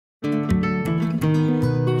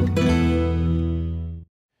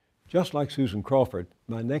Just like Susan Crawford,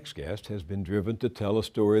 my next guest has been driven to tell a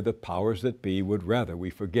story the powers that be would rather we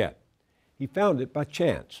forget. He found it by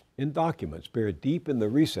chance in documents buried deep in the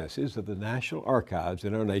recesses of the National Archives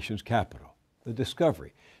in our nation's capital. The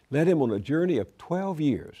discovery led him on a journey of 12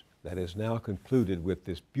 years that is now concluded with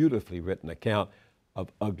this beautifully written account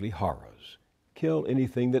of ugly horrors. Kill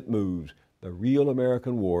Anything That Moves, The Real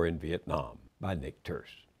American War in Vietnam by Nick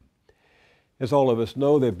Turse. As all of us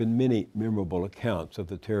know, there have been many memorable accounts of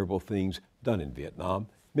the terrible things done in Vietnam,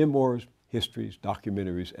 memoirs, histories,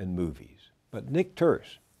 documentaries, and movies. But Nick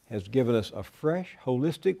Turse has given us a fresh,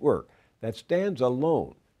 holistic work that stands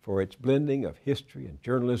alone for its blending of history and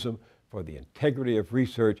journalism, for the integrity of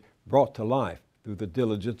research brought to life through the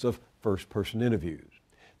diligence of first-person interviews.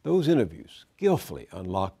 Those interviews skillfully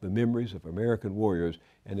unlock the memories of American warriors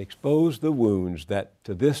and expose the wounds that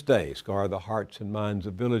to this day scar the hearts and minds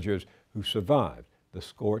of villagers who survived the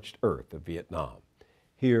scorched earth of Vietnam.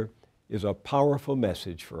 Here is a powerful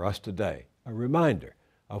message for us today, a reminder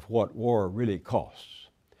of what war really costs.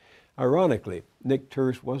 Ironically, Nick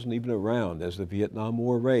Turse wasn't even around as the Vietnam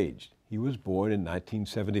War raged. He was born in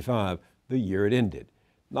 1975, the year it ended.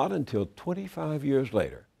 Not until 25 years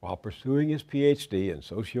later, while pursuing his PhD in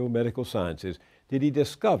socio-medical sciences, did he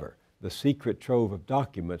discover the secret trove of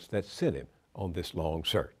documents that sent him on this long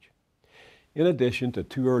search. In addition to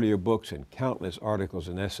 2 earlier books and countless articles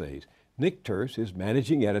and essays, Nick Turse is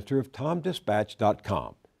managing editor of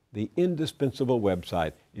TomDispatch.com, the indispensable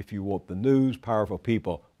website if you want the news powerful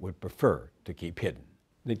people would prefer to keep hidden.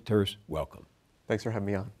 Nick Turse, welcome. Thanks for having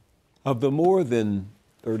me on. Of the more than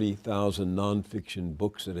 30,000 nonfiction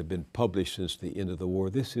books that have been published since the end of the war,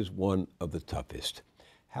 this is one of the toughest.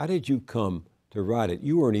 How did you come to write it?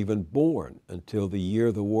 You weren't even born until the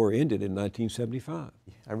year the war ended in 1975.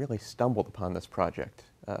 I really stumbled upon this project.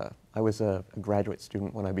 I was a graduate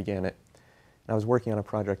student when I began it, and I was working on a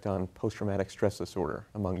project on post-traumatic stress disorder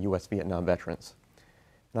among U.S. Vietnam veterans.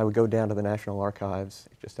 And I would go down to the National Archives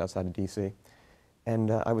just outside of D.C.,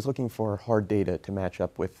 and I was looking for hard data to match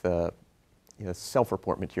up with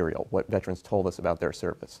self-report material, what veterans told us about their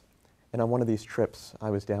service. And on one of these trips, I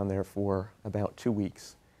was down there for about 2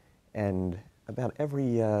 weeks, and about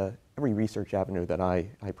every research avenue that I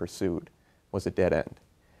pursued was a dead end.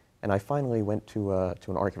 And I finally went to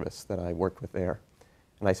an archivist that I worked with there,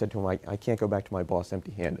 and I said to him, I can't go back to my boss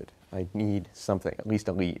empty-handed. I need something, at least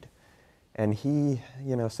a lead. And he,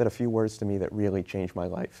 said a few words to me that really changed my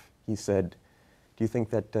life. He said, "Do you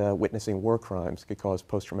think that witnessing war crimes could cause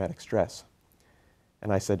post-traumatic stress?"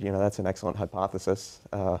 And I said, that's an excellent hypothesis.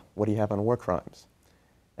 What do you have on war crimes?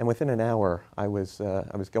 And within an hour, I was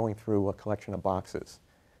going through a collection of boxes,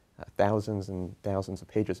 thousands and thousands of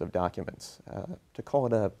pages of documents. To call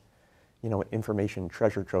it an information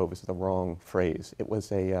treasure trove is the wrong phrase. It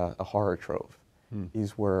was a horror trove.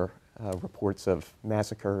 These were reports of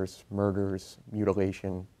massacres, murders,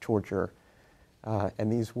 mutilation, torture,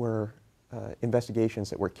 and these were investigations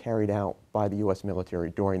that were carried out by the U.S. military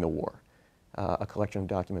during the war. A collection of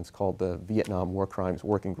documents called the Vietnam War Crimes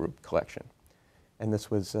Working Group Collection. And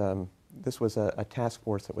this was a task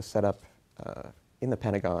force that was set up in the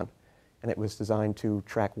Pentagon, and it was designed to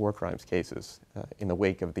track war crimes cases in the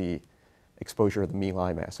wake of the exposure of the My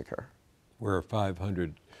Lai massacre. Where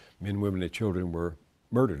 500 men, women, and children were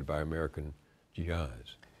murdered by American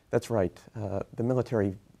GIs. That's right. The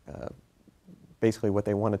military, basically what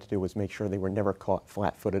they wanted to do was make sure they were never caught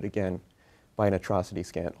flat-footed again by an atrocity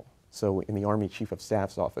scandal. So in the Army Chief of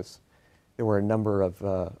Staff's office, there were a number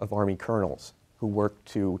of Army colonels who worked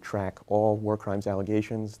to track all war crimes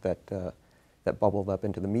allegations that bubbled up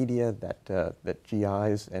into the media, that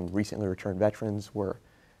GIs and recently returned veterans were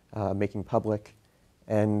making public.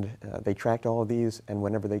 And they tracked all of these, and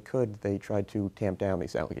whenever they could, they tried to tamp down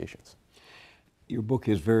these allegations. Your book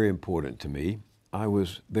is very important to me. I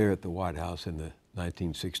was there at the White House in the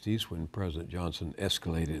 1960s when President Johnson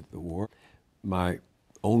escalated the war. My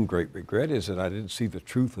own great regret is that I didn't see the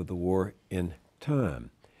truth of the war in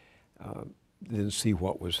time. Didn't see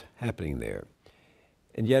what was happening there.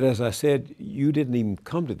 And yet, as I said, you didn't even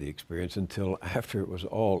come to the experience until after it was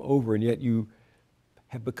all over, and yet you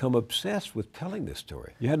have become obsessed with telling this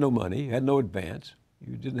story. You had no money, you had no advance,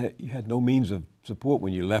 you had no means of support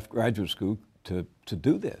when you left graduate school to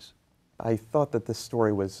do this. I thought that this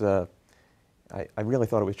story was, I really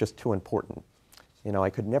thought it was just too important.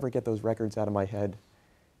 I could never get those records out of my head.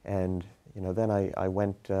 And then I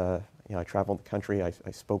went, I traveled the country.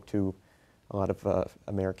 I spoke to a lot of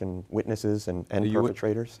American witnesses and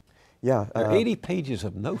perpetrators. Yeah. There are 80 pages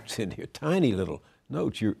of notes in here, tiny little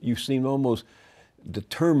notes. You seem almost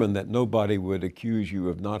determined that nobody would accuse you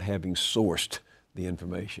of not having sourced the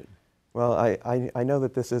information. Well, I know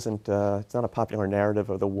that this isn't, it's not a popular narrative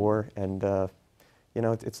of the war, and you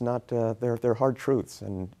know, it's not, they're hard truths,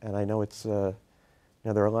 and I know it's, you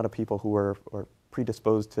know, there are a lot of people who are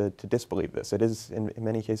predisposed to disbelieve this. It is, in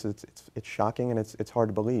many cases, it's shocking and it's hard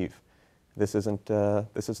to believe. This isn't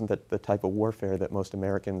the type of warfare that most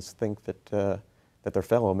Americans think that, that their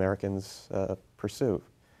fellow Americans pursue.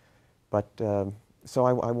 But, so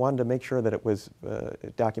I wanted to make sure that it was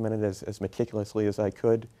documented as meticulously as I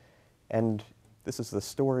could. And this is the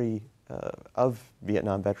story of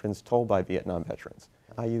Vietnam veterans told by Vietnam veterans.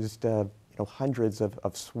 I used you know, hundreds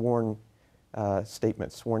of sworn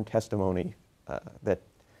statements, sworn testimony that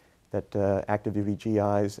active duty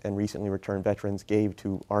GIs and recently returned veterans gave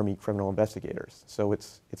to Army criminal investigators. So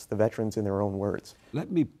it's the veterans in their own words.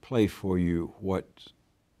 Let me play for you what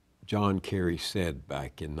John Kerry said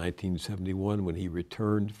back in 1971 when he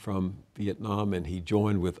returned from Vietnam and he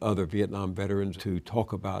joined with other Vietnam veterans to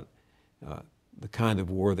talk about the kind of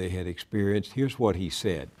war they had experienced. Here's what he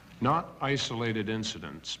said. Not isolated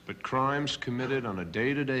incidents, but crimes committed on a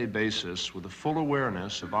day-to-day basis with the full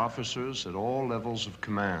awareness of officers at all levels of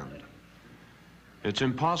command. It's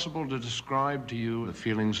impossible to describe to you the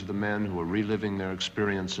feelings of the men who are reliving their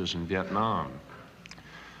experiences in Vietnam.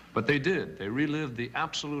 But they did. They relived the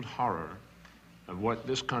absolute horror of what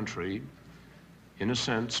this country, in a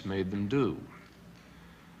sense, made them do.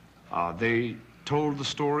 They told the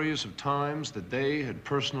stories of times that they had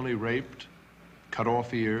personally raped, cut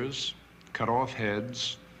off ears, cut off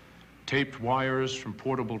heads, taped wires from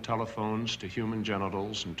portable telephones to human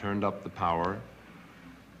genitals and turned up the power,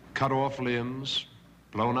 cut off limbs,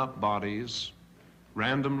 blown up bodies,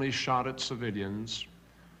 randomly shot at civilians,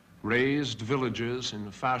 razed villages in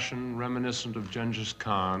a fashion reminiscent of Genghis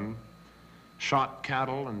Khan, shot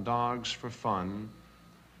cattle and dogs for fun,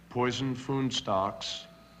 poisoned food stocks,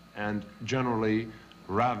 and generally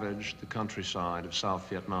ravaged the countryside of South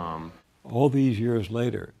Vietnam. All these years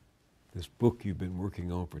later, this book you've been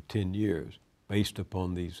working on for 10 years, based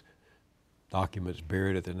upon these documents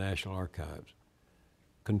buried at the National Archives,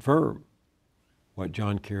 confirm what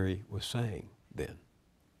John Kerry was saying then.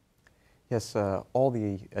 Yes, all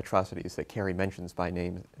the atrocities that Kerry mentions by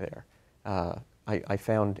name there, I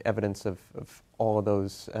found evidence of all of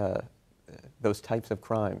those types of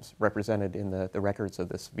crimes represented in the records of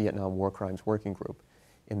this Vietnam War Crimes Working Group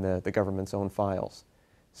in the government's own files.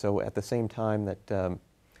 So at the same time that, you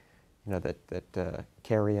know, that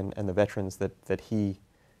Kerry and the veterans that he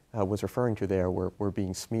was referring to there were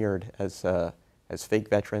being smeared as fake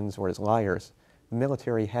veterans or as liars, the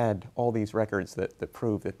military had all these records that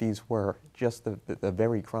prove that these were just the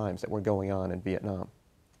very crimes that were going on in Vietnam.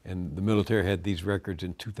 And the military had these records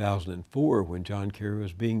in 2004 when John Kerry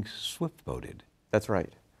was being swift-boated. That's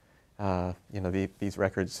right. You know, these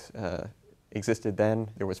records existed then.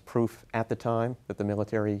 There was proof at the time that the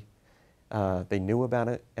military, they knew about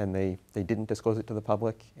it and they didn't disclose it to the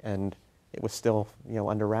public, and it was still, you know,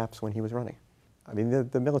 under wraps when he was running. I mean,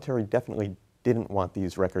 the military definitely didn't want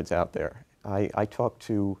these records out there. I talked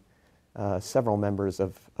to several members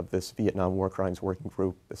of this Vietnam War Crimes Working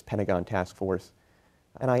Group, this Pentagon Task Force,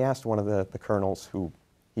 and I asked one of the colonels who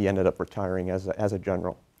he ended up retiring as a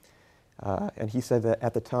general. And he said that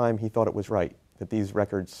at the time he thought it was right, that these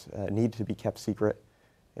records needed to be kept secret.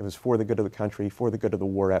 It was for the good of the country, for the good of the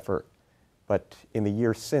war effort. But in the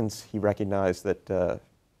years since, he recognized that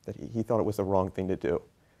he thought it was the wrong thing to do.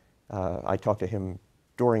 I talked to him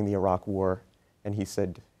during the Iraq War, and he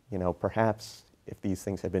said, you know, perhaps if these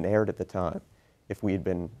things had been aired at the time, if we had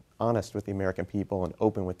been honest with the American people and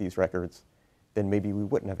open with these records, then maybe we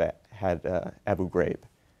wouldn't have had Abu Ghraib,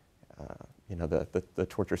 you know, the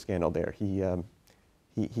torture scandal there.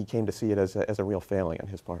 He came to see it as a real failing on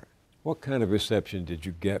his part. What kind of reception did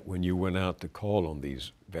you get when you went out to call on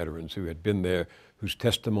these veterans who had been there, whose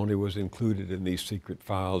testimony was included in these secret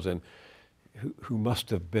files, and who must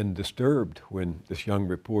have been disturbed when this young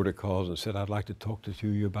reporter calls and said, "I'd like to talk to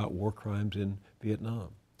you about war crimes in Vietnam"?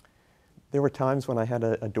 There were times when I had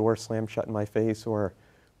a door slammed shut in my face or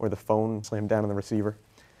the phone slammed down on the receiver.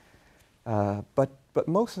 But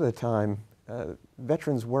most of the time,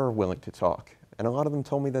 veterans were willing to talk. And a lot of them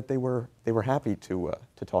told me that they were happy to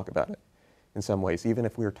talk about it in some ways, even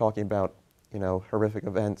if we were talking about, you know, horrific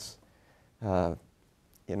events.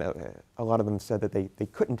 You know, a lot of them said that they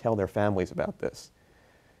couldn't tell their families about this.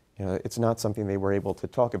 You know, it's not something they were able to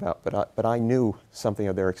talk about, but I knew something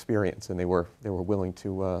of their experience, and they were willing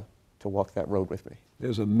to walk that road with me.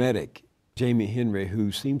 There's a medic, Jamie Henry,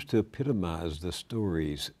 who seems to epitomize the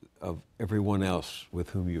stories of everyone else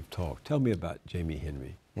with whom you've talked. Tell me about Jamie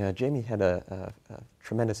Henry. Yeah, Jamie had a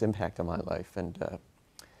tremendous impact on my life, and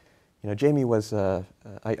You know, Jamie was,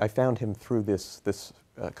 I found him through this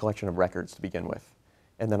collection of records to begin with,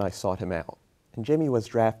 and then I sought him out. And Jamie was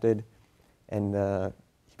drafted, and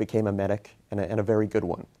he became a medic, and a very good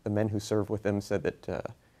one. The men who served with him said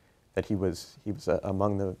that he was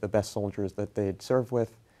among the best soldiers that they had served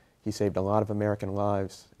with. He saved a lot of American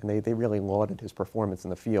lives, and they really lauded his performance in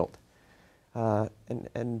the field.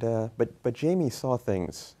 But Jamie saw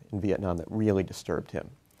things in Vietnam that really disturbed him.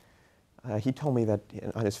 He told me that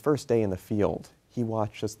on his first day in the field, he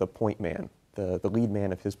watched as the point man, the lead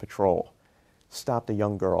man of his patrol, stopped a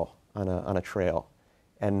young girl on a trail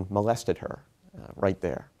and molested her right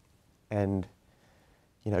there. And,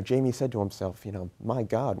 you know, Jamie said to himself, you know, my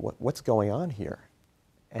God, what's going on here?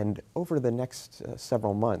 And over the next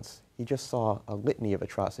several months, he just saw a litany of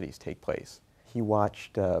atrocities take place. He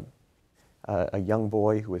watched a young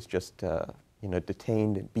boy who was just you know,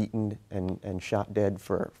 detained and beaten and shot dead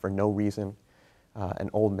for no reason, an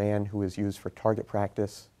old man who was used for target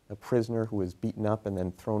practice, a prisoner who was beaten up and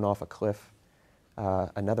then thrown off a cliff,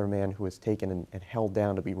 another man who was taken and held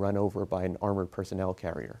down to be run over by an armored personnel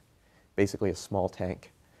carrier, basically a small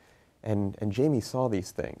tank. And Jamie saw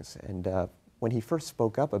these things, and when he first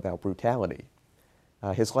spoke up about brutality,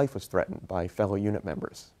 his life was threatened by fellow unit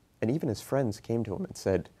members. And even his friends came to him and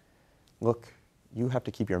said, look, you have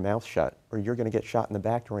to keep your mouth shut or you're going to get shot in the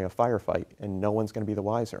back during a firefight and no one's going to be the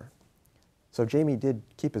wiser. So Jamie did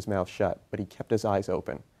keep his mouth shut, but he kept his eyes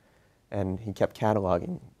open and he kept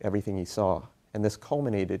cataloging everything he saw. And this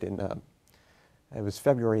culminated in, it was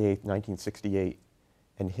February 8th, 1968,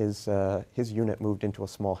 and his unit moved into a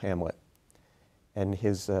small hamlet. And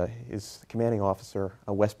his commanding officer,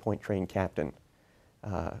 a West Point trained captain,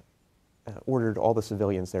 ordered all the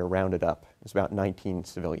civilians there rounded up. It was about 19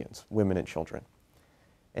 civilians, women and children.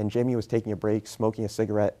 And Jamie was taking a break, smoking a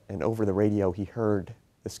cigarette, and over the radio he heard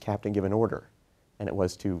this captain give an order, and it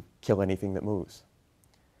was to kill anything that moves.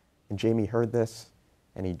 And Jamie heard this,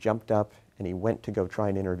 and he jumped up, and he went to go try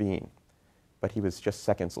and intervene. But he was just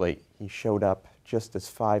seconds late. He showed up just as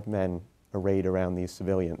 5 men arrayed around these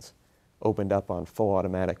civilians opened up on full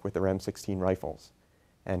automatic with their M16 rifles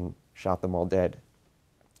and shot them all dead.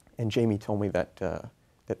 And Jamie told me that,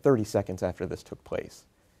 that 30 seconds after this took place,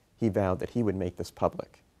 he vowed that he would make this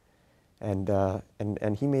public. And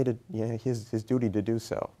he made it, you know, his duty to do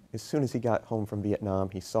so. As soon as he got home from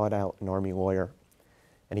Vietnam, he sought out an Army lawyer,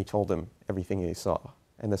 and he told him everything he saw.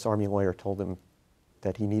 And this Army lawyer told him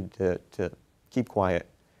that he needed to keep quiet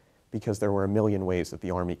because there were a million ways that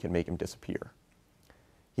the Army could make him disappear.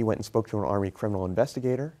 He went and spoke to an Army criminal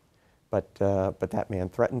investigator, but that man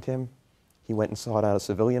threatened him. He went and sought out a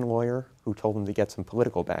civilian lawyer who told him to get some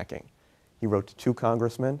political backing. He wrote to 2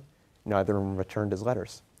 congressmen, neither of them returned his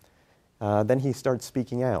letters. Then he started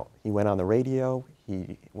speaking out. He went on the radio,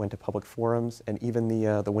 he went to public forums, and even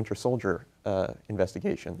the Winter Soldier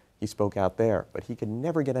investigation, he spoke out there, but he could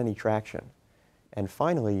never get any traction. And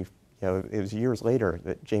finally, you know, it was years later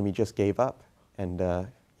that Jamie just gave up, and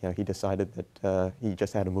you know, he decided that he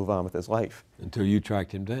just had to move on with his life. Until you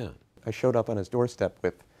tracked him down. I showed up on his doorstep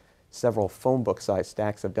with several phone book-sized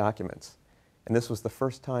stacks of documents. And this was the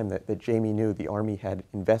first time that Jamie knew the Army had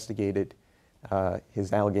investigated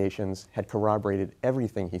his allegations, had corroborated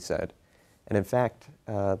everything he said. And in fact,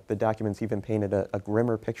 the documents even painted a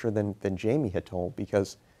grimmer picture than Jamie had told,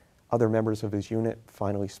 because other members of his unit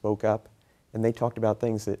finally spoke up, and they talked about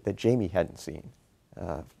things that Jamie hadn't seen,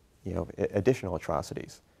 you know, additional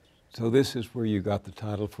atrocities. So this is where you got the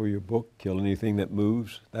title for your book, Kill Anything That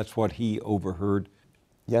Moves? That's what he overheard?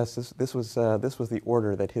 Yes, this was the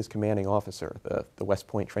order that his commanding officer, the West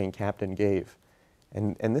Point trained captain, gave.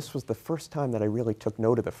 And this was the first time that I really took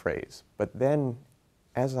note of the phrase. But then,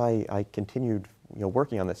 as I continued, you know,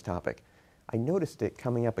 working on this topic, I noticed it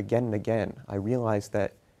coming up again and again. I realized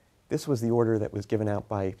that this was the order that was given out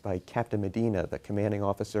by Captain Medina, the commanding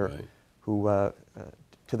officer, right, who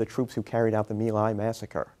to the troops who carried out the My Lai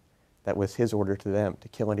massacre. That was his order to them, to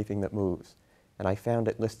kill anything that moves. And I found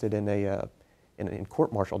it listed in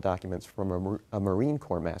court-martial documents from a Marine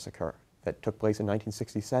Corps massacre that took place in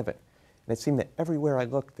 1967. And it seemed that everywhere I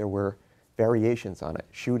looked, there were variations on it.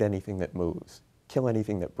 Shoot anything that moves, kill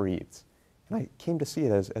anything that breathes. And I came to see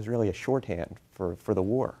it as really a shorthand for the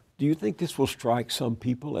war. Do you think this will strike some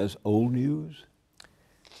people as old news?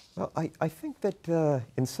 Well, I think that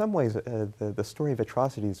in some ways the story of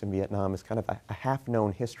atrocities in Vietnam is kind of a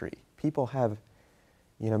half-known history. People have,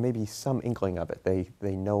 you know, maybe some inkling of it.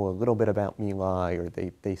 They know a little bit about My Lai, or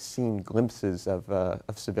they've seen glimpses of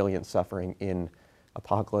civilian suffering in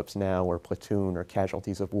Apocalypse Now or Platoon or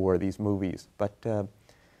Casualties of War, these movies. But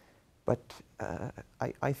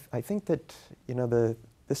I think that, you know,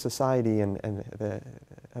 the this society and the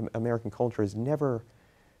American culture has never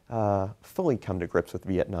fully come to grips with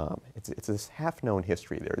Vietnam. It's this half-known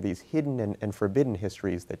history. There are these hidden and forbidden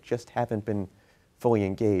histories that just haven't been fully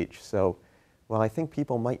engaged. So while I think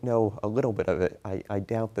people might know a little bit of it, I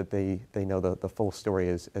doubt that they know the full story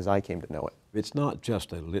as I came to know it. It's not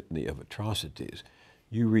just a litany of atrocities.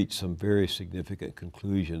 You reach some very significant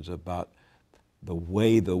conclusions about the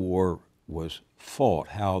way the war was fought,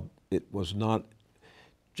 how it was not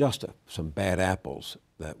just some bad apples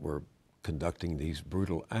that were conducting these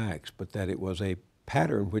brutal acts, but that it was a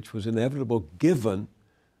pattern which was inevitable given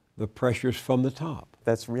the pressures from the top.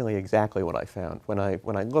 That's really exactly what I found. When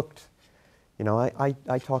I looked, you know,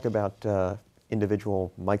 I talk about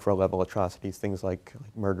individual micro-level atrocities, things like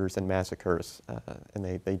murders and massacres,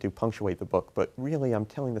 and they do punctuate the book, but really I'm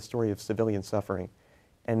telling the story of civilian suffering,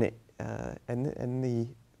 and the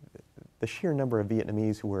sheer number of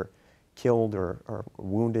Vietnamese who were killed or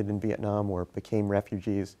wounded in Vietnam or became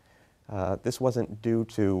refugees. This wasn't due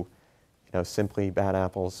to, you know, simply bad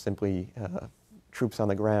apples, simply troops on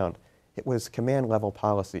the ground. It was command-level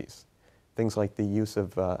policies, things like the use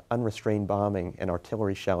of unrestrained bombing and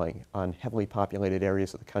artillery shelling on heavily populated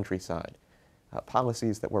areas of the countryside,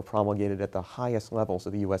 policies that were promulgated at the highest levels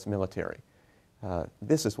of the U.S. military.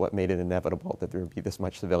 This is what made it inevitable that there would be this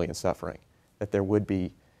much civilian suffering, that there would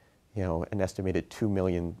be, you know, an estimated 2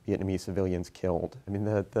 million Vietnamese civilians killed. I mean,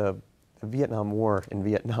 the Vietnam War in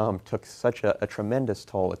Vietnam took such a tremendous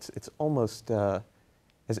toll. It's almost,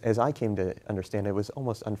 as I came to understand it, was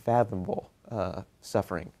almost unfathomable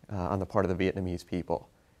suffering on the part of the Vietnamese people.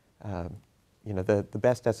 You know, the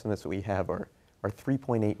best estimates that we have are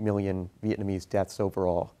 3.8 million Vietnamese deaths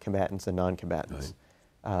overall, combatants and non-combatants.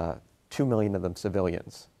 Right. 2 million of them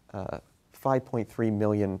civilians. 5.3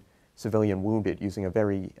 million civilian wounded, using a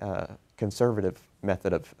very conservative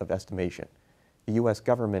method of estimation. The U.S.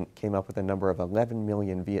 government came up with a number of 11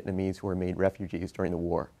 million Vietnamese who were made refugees during the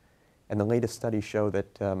war. And the latest studies show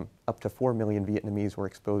that up to 4 million Vietnamese were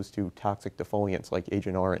exposed to toxic defoliants like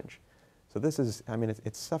Agent Orange. So this is, I mean,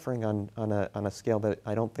 it's suffering on a scale that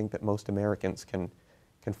I don't think that most Americans can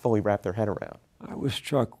fully wrap their head around. I was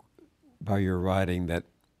struck by your writing that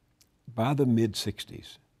by the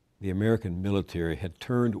mid-60s, the American military had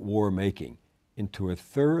turned war-making into a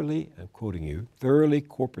thoroughly, I'm quoting you, thoroughly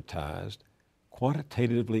corporatized,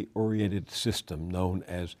 quantitatively oriented system known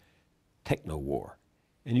as techno-war.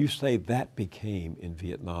 And you say that became, in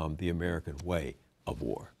Vietnam, the American way of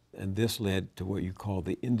war. And this led to what you call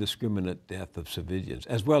the indiscriminate death of civilians,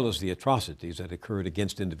 as well as the atrocities that occurred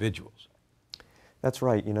against individuals. That's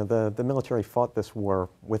right. You know, the military fought this war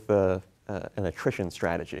with an attrition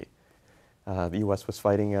strategy. The U.S. was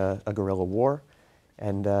fighting a guerrilla war,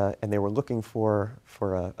 and they were looking for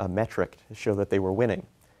a metric to show that they were winning.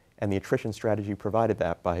 And the attrition strategy provided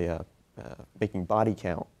that by making body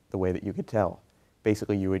count the way that you could tell.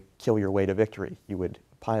 Basically, you would kill your way to victory. You would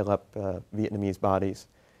pile up Vietnamese bodies.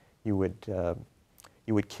 You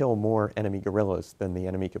would kill more enemy guerrillas than the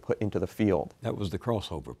enemy could put into the field. That was the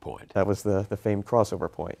crossover point. That was the famed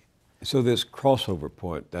crossover point. So this crossover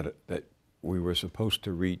point that we were supposed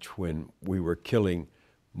to reach when we were killing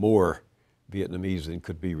more Vietnamese than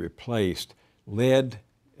could be replaced led,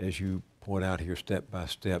 as you point out here step by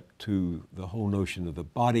step, to the whole notion of the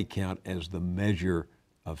body count as the measure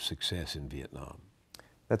of success in Vietnam.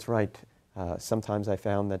 That's right. Sometimes I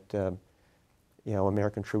found that you know,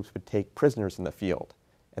 American troops would take prisoners in the field,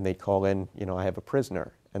 and they'd call in, you know, I have a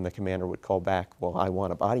prisoner, and the commander would call back, well, I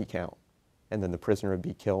want a body count. And then the prisoner would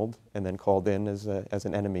be killed and then called in as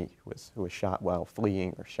an enemy who was shot while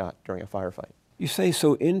fleeing or shot during a firefight. You say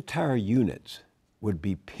so entire units would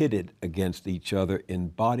be pitted against each other in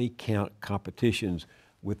body count competitions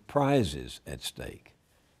with prizes at stake.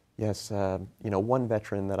 Yes, you know, one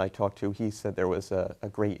veteran that I talked to, he said there was a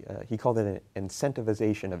great, he called it an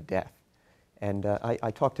incentivization of death. And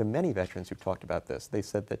I talked to many veterans who talked about this. They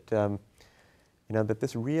said that, you know, that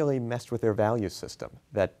this really messed with their value system,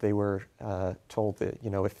 that they were told that,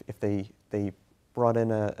 you know, if they brought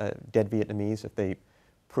in a dead Vietnamese, if they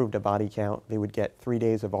proved a body count, they would get 3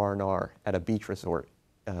 days of R&R at a beach resort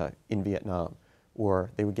in Vietnam,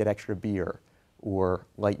 or they would get extra beer, or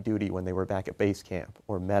light duty when they were back at base camp,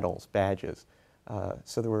 or medals, badges.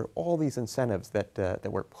 So there were all these incentives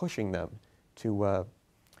that were pushing them to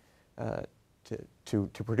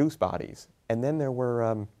produce bodies. And then there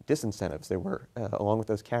were disincentives. There were, along with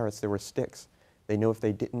those carrots, there were sticks. They knew if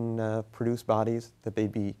they didn't produce bodies, that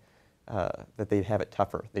they'd have it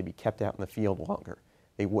tougher. They'd be kept out in the field longer.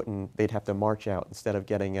 They'd have to march out instead of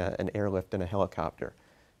getting an airlift and a helicopter.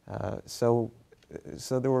 So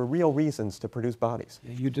there were real reasons to produce bodies.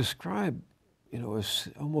 You describe you know,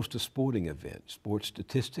 almost a sporting event. Sports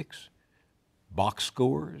statistics, box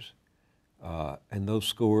scores, and those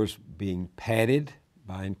scores being padded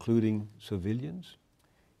by including civilians?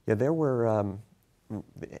 Yeah, there were,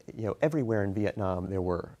 everywhere in Vietnam there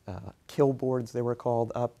were kill boards, they were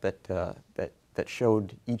called, up that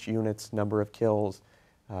showed each unit's number of kills.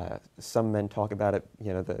 Some men talk about it,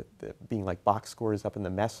 the being like box scores up in the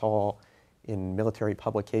mess hall, in military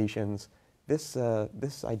publications. This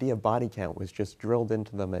idea of body count was just drilled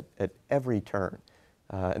into them at every turn,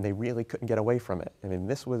 and they really couldn't get away from it. I mean,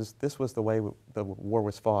 this was the way the war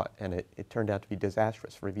was fought, and it turned out to be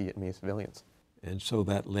disastrous for Vietnamese civilians. And so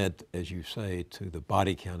that led, as you say, to the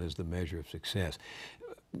body count as the measure of success.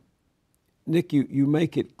 Nick, you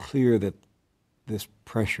make it clear that this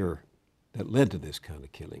pressure that led to this kind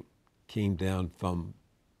of killing came down from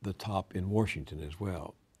the top in Washington as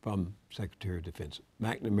well, from Secretary of Defense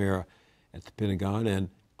McNamara at the Pentagon, and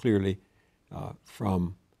clearly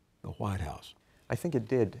from the White House. I think it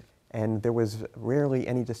did, and there was rarely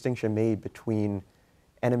any distinction made between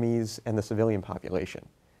enemies and the civilian population.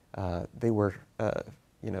 They were,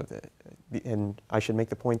 and I should make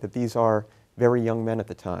the point that these are very young men at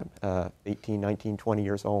the time, 18, 19, 20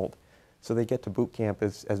 years old. So they get to boot camp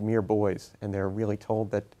as mere boys, and they're really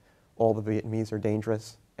told that all the Vietnamese are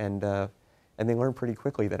dangerous, and they learn pretty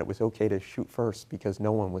quickly that it was okay to shoot first because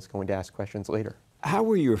no one was going to ask questions later. How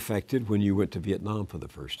were you affected when you went to Vietnam for the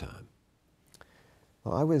first time?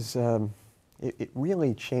 Well, I was, it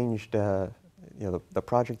really changed, the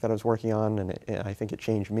project that I was working on, and I think it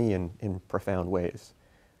changed me in profound ways.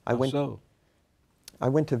 I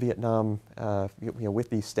went to Vietnam with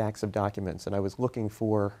these stacks of documents, and I was looking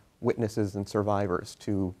for witnesses and survivors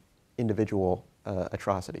to individual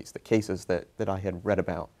atrocities, the cases that I had read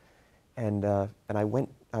about. And I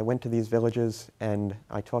went to these villages, and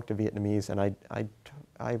I talked to Vietnamese, and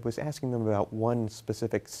I was asking them about one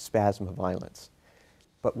specific spasm of violence.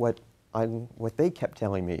 But what they kept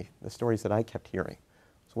telling me, the stories that I kept hearing,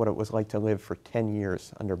 was what it was like to live for 10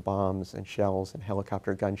 years under bombs and shells and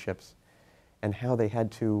helicopter gunships, and how they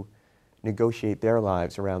had to negotiate their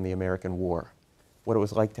lives around the American war. What it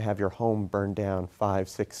was like to have your home burned down 5,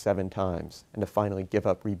 6, 7 times, and to finally give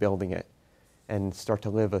up rebuilding it, and start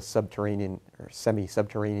to live a subterranean or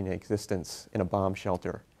semi-subterranean existence in a bomb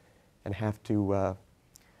shelter, and have to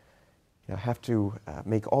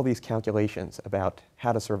make all these calculations about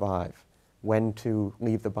how to survive, when to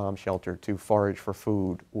leave the bomb shelter to forage for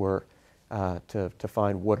food, or to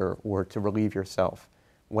find water, or to relieve yourself,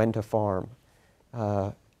 when to farm.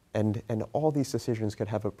 And all these decisions could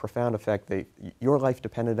have a profound effect. Your life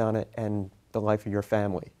depended on it, and the life of your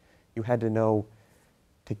family. You had to know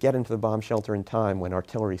to get into the bomb shelter in time when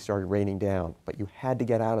artillery started raining down, but you had to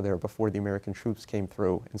get out of there before the American troops came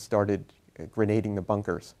through and started grenading the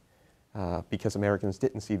bunkers, because Americans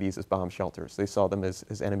didn't see these as bomb shelters. They saw them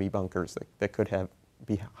as enemy bunkers that could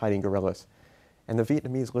be hiding guerrillas. And the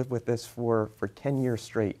Vietnamese lived with this for 10 years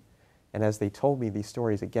straight. And as they told me these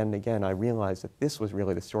stories again and again, I realized that this was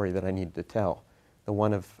really the story that I needed to tell, the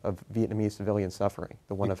one of Vietnamese civilian suffering,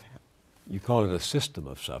 the one of... You call it a system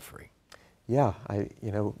of suffering. Yeah,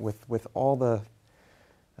 with all the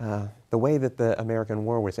way that the American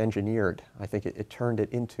war was engineered, I think it turned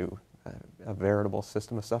it into a veritable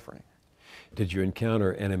system of suffering. Did you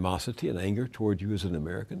encounter animosity and anger toward you as an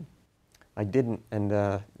American? I didn't, and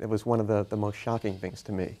it was one of the most shocking things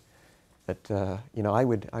to me. That I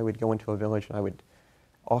would go into a village, and I would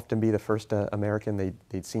often be the first American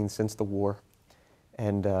they'd seen since the war,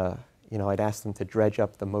 and I'd ask them to dredge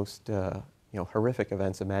up the most horrific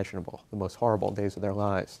events imaginable, the most horrible days of their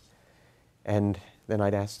lives, and then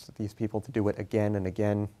I'd ask these people to do it again and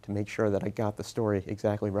again to make sure that I got the story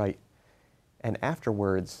exactly right. And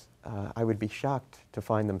afterwards, I would be shocked to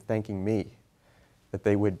find them thanking me, that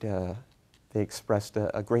they expressed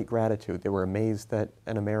a great gratitude. They were amazed that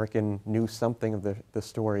an American knew something of the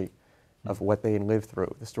story of what they had lived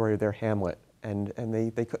through, the story of their hamlet, and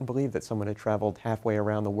they couldn't believe that someone had traveled halfway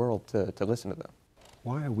around the world to listen to them.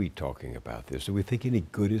 Why are we talking about this? Do we think any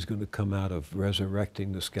good is going to come out of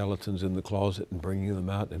resurrecting the skeletons in the closet and bringing them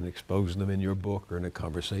out and exposing them in your book or in a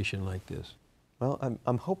conversation like this? Well,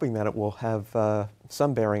 I'm hoping that it will have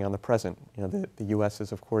some bearing on the present. The U.S.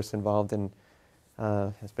 is, of course, has been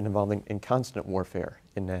involved in constant warfare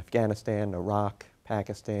in Afghanistan, Iraq,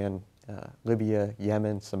 Pakistan, Libya,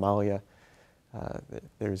 Yemen, Somalia.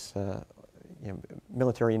 There's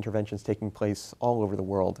military interventions taking place all over the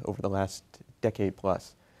world over the last decade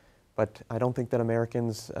plus. But I don't think that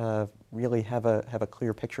Americans really have a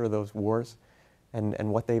clear picture of those wars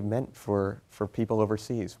and what they've meant for people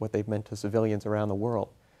overseas, what they've meant to civilians around the world.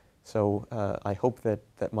 So I hope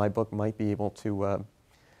that my book might be able to,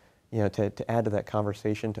 to add to that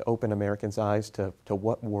conversation, to open Americans' eyes to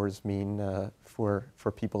what wars mean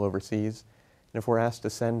for people overseas. And if we're asked to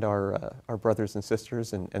send our brothers and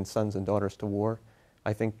sisters and sons and daughters to war,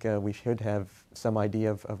 I think we should have some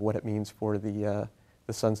idea of what it means for the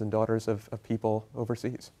sons and daughters of people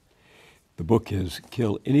overseas. The book is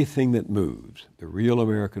Kill Anything That Moves, The Real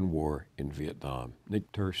American War in Vietnam.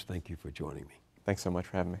 Nick Turse, thank you for joining me. Thanks so much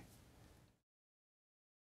for having me.